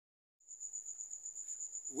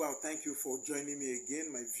Wow, thank you for joining me again,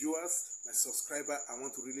 my viewers, my subscriber. I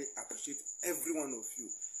want to really appreciate every one of you.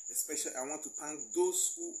 Especially, I want to thank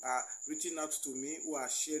those who are reaching out to me, who are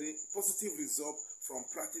sharing positive results from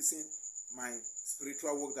practicing my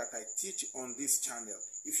spiritual work that I teach on this channel.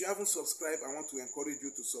 If you haven't subscribed, I want to encourage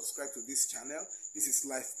you to subscribe to this channel. This is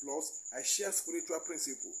Life Plus. I share spiritual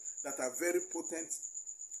principles that are very potent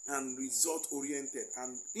and result-oriented.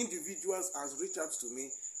 And individuals have reached out to me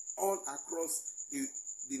all across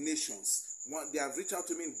the nations. They have reached out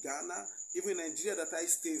to me in Ghana, even Nigeria that I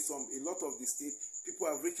stay in, a lot of the states, people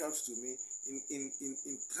have reached out to me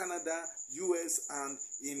in Canada, US, and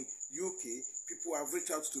in UK. People have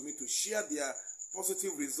reached out to me to share their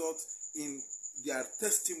positive results in their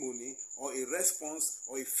testimony or a response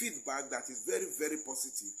or a feedback that is very, very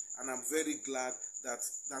positive. And I'm very glad that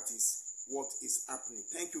that is what is happening.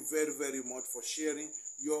 Thank you very, very much for sharing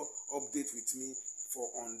your update with me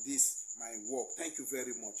on this my work. Thank you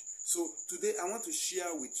very much. So today I want to share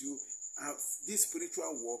with you this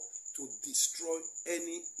spiritual work to destroy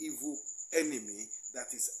any evil enemy that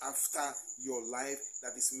is after your life,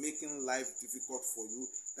 that is making life difficult for you,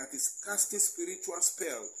 that is casting spiritual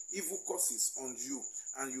spell, evil curses on you,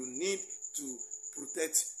 and you need to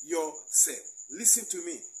protect yourself. Listen to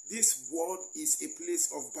me. This world is a place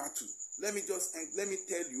of battle. Let me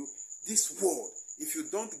tell you, this world, if you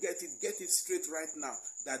don't get it straight right now,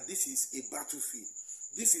 that this is a battlefield.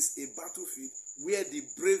 This is a battlefield where the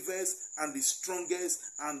bravest and the strongest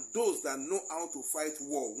and those that know how to fight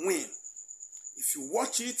war win. If you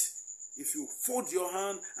watch it, if you fold your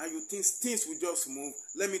hand and you think things will just move,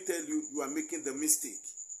 let me tell you, you are making the mistake.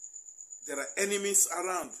 There are enemies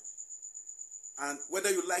around, and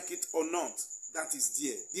whether you like it or not, that is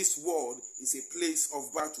there. This world is a place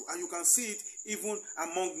of battle, and you can see it even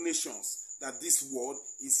among nations, that this world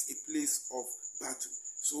is a place of battle.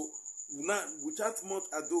 So now, without much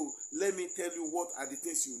ado, let me tell you what are the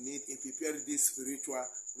things you need in preparing this spiritual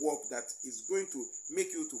work that is going to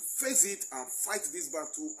make you to face it and fight this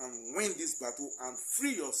battle and win this battle and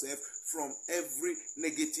free yourself from every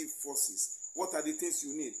negative forces. What are the things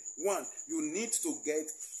you need? One, you need to get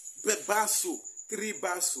bar soap, 3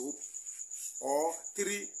 bar soap or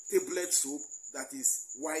 3 tablet soap that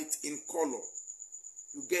is white in color.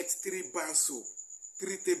 You get 3 bar soap,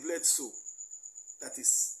 3 tablet soap that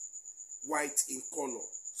is white in color.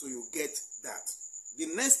 So you get that.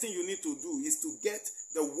 The next thing you need to do is to get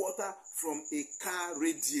the water from a car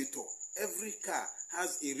radiator. Every car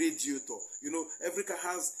has a radiator. You know, every car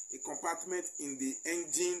has a compartment in the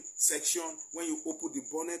engine section. When you open the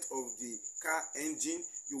bonnet of the car engine,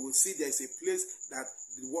 you will see there is a place that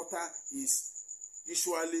the water is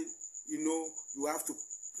usually, you have to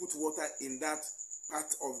put water in that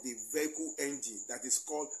part of the vehicle engine that is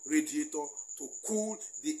called radiator to cool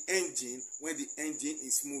the engine when the engine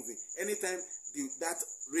is moving. Anytime that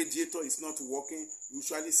radiator is not working, you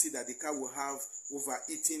usually see that the car will have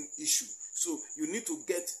overheating issue. So you need to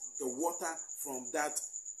get the water from that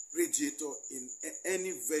radiator in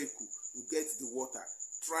any vehicle. You get the water.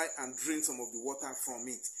 Try and drink some of the water from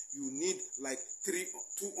it. You need like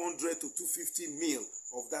 200 to 250 ml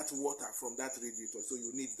of that water from that radiator. So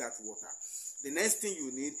you need that water. The next thing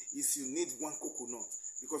you need is you need 1 coconut,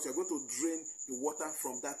 because you're going to drain the water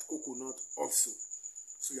from that coconut also.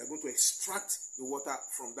 So you're going to extract the water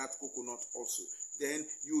from that coconut also. Then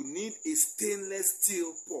you need a stainless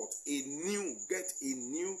steel pot, get a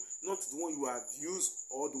new, not the one you have used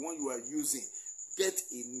or the one you are using. Get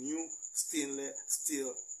a new stainless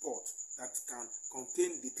steel pot that can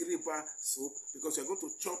contain the 3 bar soap, because you're going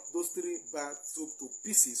to chop those 3 bar soap to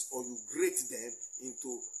pieces, or you grate them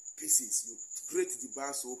into pieces. You grate the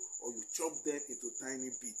bar soap or you chop them into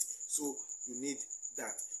tiny bits. So you need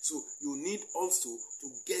that. So you need also to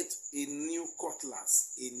get a new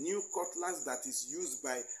cutlass. A new cutlass that is used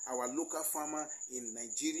by our local farmer in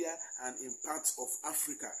Nigeria and in parts of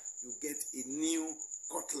Africa. You get a new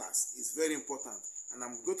cutlass. It's very important. And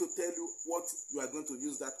I'm going to tell you what you are going to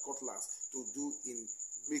use that cutlass to do in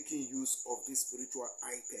making use of this spiritual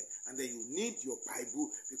item. And then you need your Bible,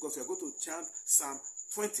 because you're going to chant Psalm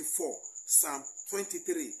 24, Psalm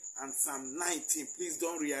 23, and Psalm 19. Please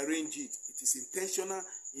don't rearrange it. It is intentional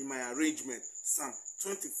in my arrangement. Psalm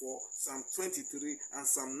 24, Psalm 23, and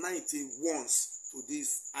Psalm 19 once to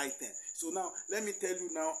this item. So now, let me tell you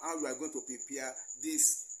now how you are going to prepare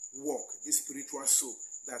this work, this spiritual soap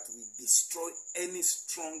that will destroy any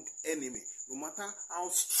strong enemy. No matter how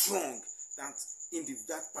strong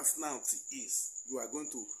that personality is, you are going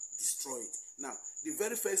to destroy it. Now, the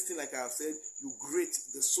very first thing, like I have said, you grate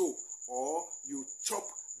the soap, or you chop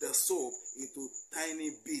the soap into tiny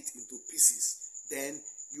bits, into pieces. Then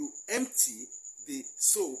you empty the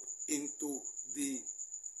soap into the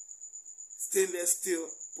stainless steel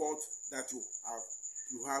pot that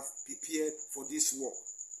you have prepared for this work.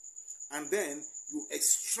 And then you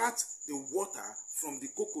extract the water from the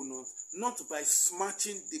coconut, not by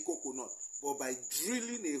smashing the coconut, but by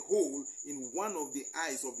drilling a hole in one of the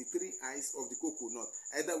eyes of the three eyes of the coconut,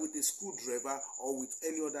 either with a screwdriver or with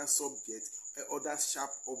any other other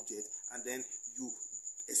sharp object, and then you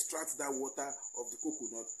extract that water of the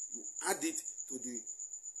coconut, you add it to the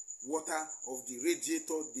water of the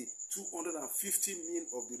radiator, the 250 ml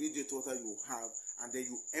of the radiator water you have, and then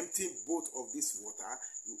you empty both of this water,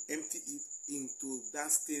 you empty it into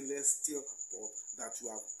that stainless steel pot that you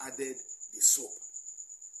have added the soap.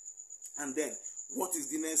 And then what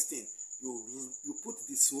is the next thing? You put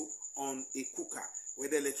the soap on a cooker,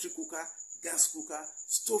 whether electric cooker, gas cooker,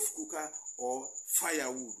 stove cooker, or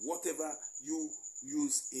firewood, whatever you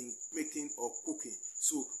use in making or cooking.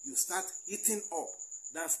 So you start heating up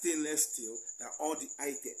that stainless steel that all the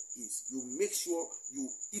item is. You make sure you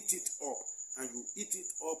heat it up, and you heat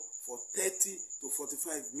it up for 30 to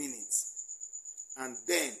 45 minutes. And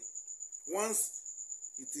then once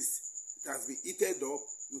it has been heated up,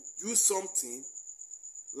 you use something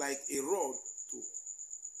like a rod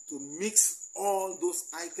to mix all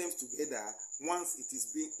those items together once it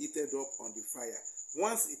is being heated up on the fire.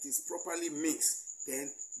 Once it is properly mixed, then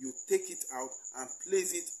you take it out and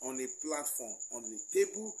place it on a platform, on the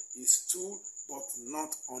table, a stool, but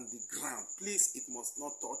not on the ground. Please, it must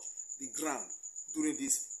not touch the ground during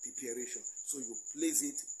this preparation. So you place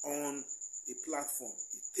it on a platform,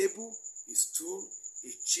 a table, a stool,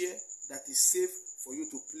 a chair that is safe for you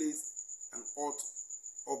to place an hot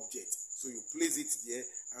object. So you place it there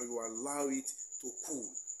and you allow it to cool.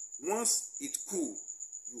 Once it cools,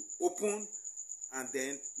 you open and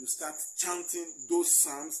then you start chanting those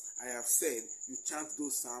psalms I have said. You chant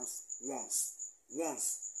those psalms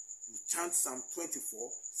once. You chant Psalm 24,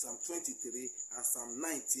 Psalm 23, and Psalm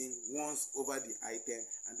 19 once over the item,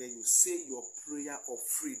 and then you say your prayer of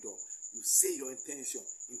freedom. You say your intention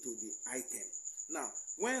into the item. Now,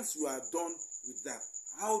 once you are done with that,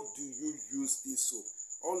 how do you use this soap?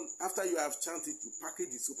 After you have chanted, you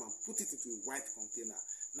package the soap and put it into a white container.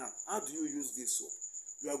 Now, how do you use this soap?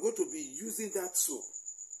 You are going to be using that soap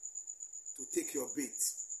to take your bait.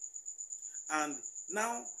 And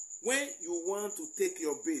now, when you want to take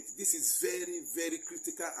your bait, this is very, very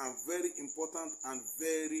critical and very important and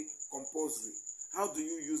very compulsory. How do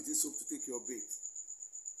you use this soap to take your bait?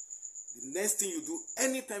 The next thing you do,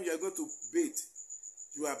 anytime you are going to bait,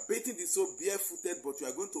 you are baiting the soap barefooted, but you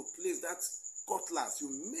are going to place that cutlass.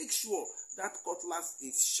 You make sure that cutlass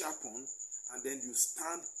is sharpened, and then you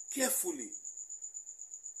stand carefully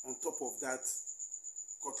on top of that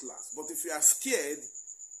cutlass. But if you are scared,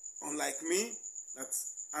 unlike me, that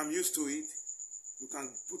I'm used to it, you can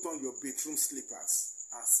put on your bedroom slippers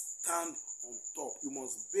and stand on top. You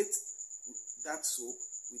must bait with that soap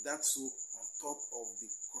on top of the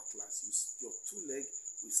cutlass. Your two legs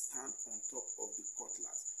will stand on top of the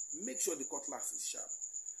cutlass. Make sure the cutlass is sharp.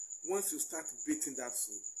 Once you start baiting that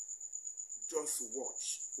soap, just watch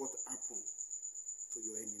what happens to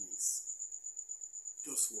your enemies.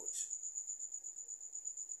 Just watch.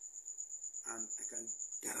 And I can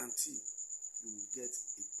guarantee you will get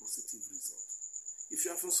a positive result. If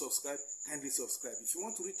you haven't subscribed, kindly subscribe. If you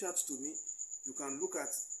want to reach out to me, you can look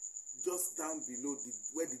at just down below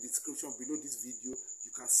where the description below this video,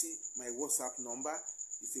 you can see my WhatsApp number.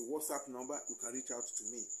 It's a WhatsApp number. You can reach out to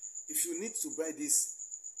me. If you need to buy this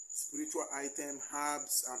spiritual item,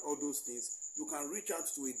 herbs, and all those things, you can reach out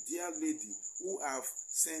to a dear lady who have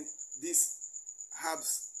sent these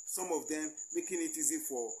herbs, some of them making it easy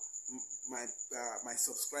for my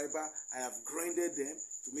subscriber. I have grinded them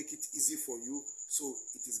to make it easy for you. So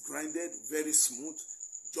it is grinded very smooth,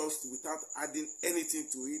 just without adding anything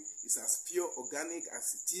to it. It's as pure organic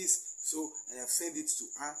as it is. So I have sent it to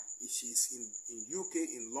her. She's in UK,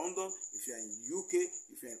 in London. If you are in UK,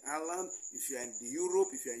 if you are in Ireland, if you are in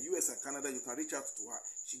Europe, if you are in US and Canada, you can reach out to her.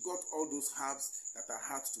 She got all those herbs that are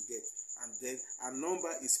hard to get. And then her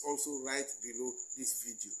number is also right below this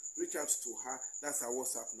video. Reach out to her. That's her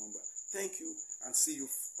WhatsApp number. Thank you, and see you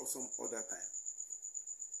for some other time.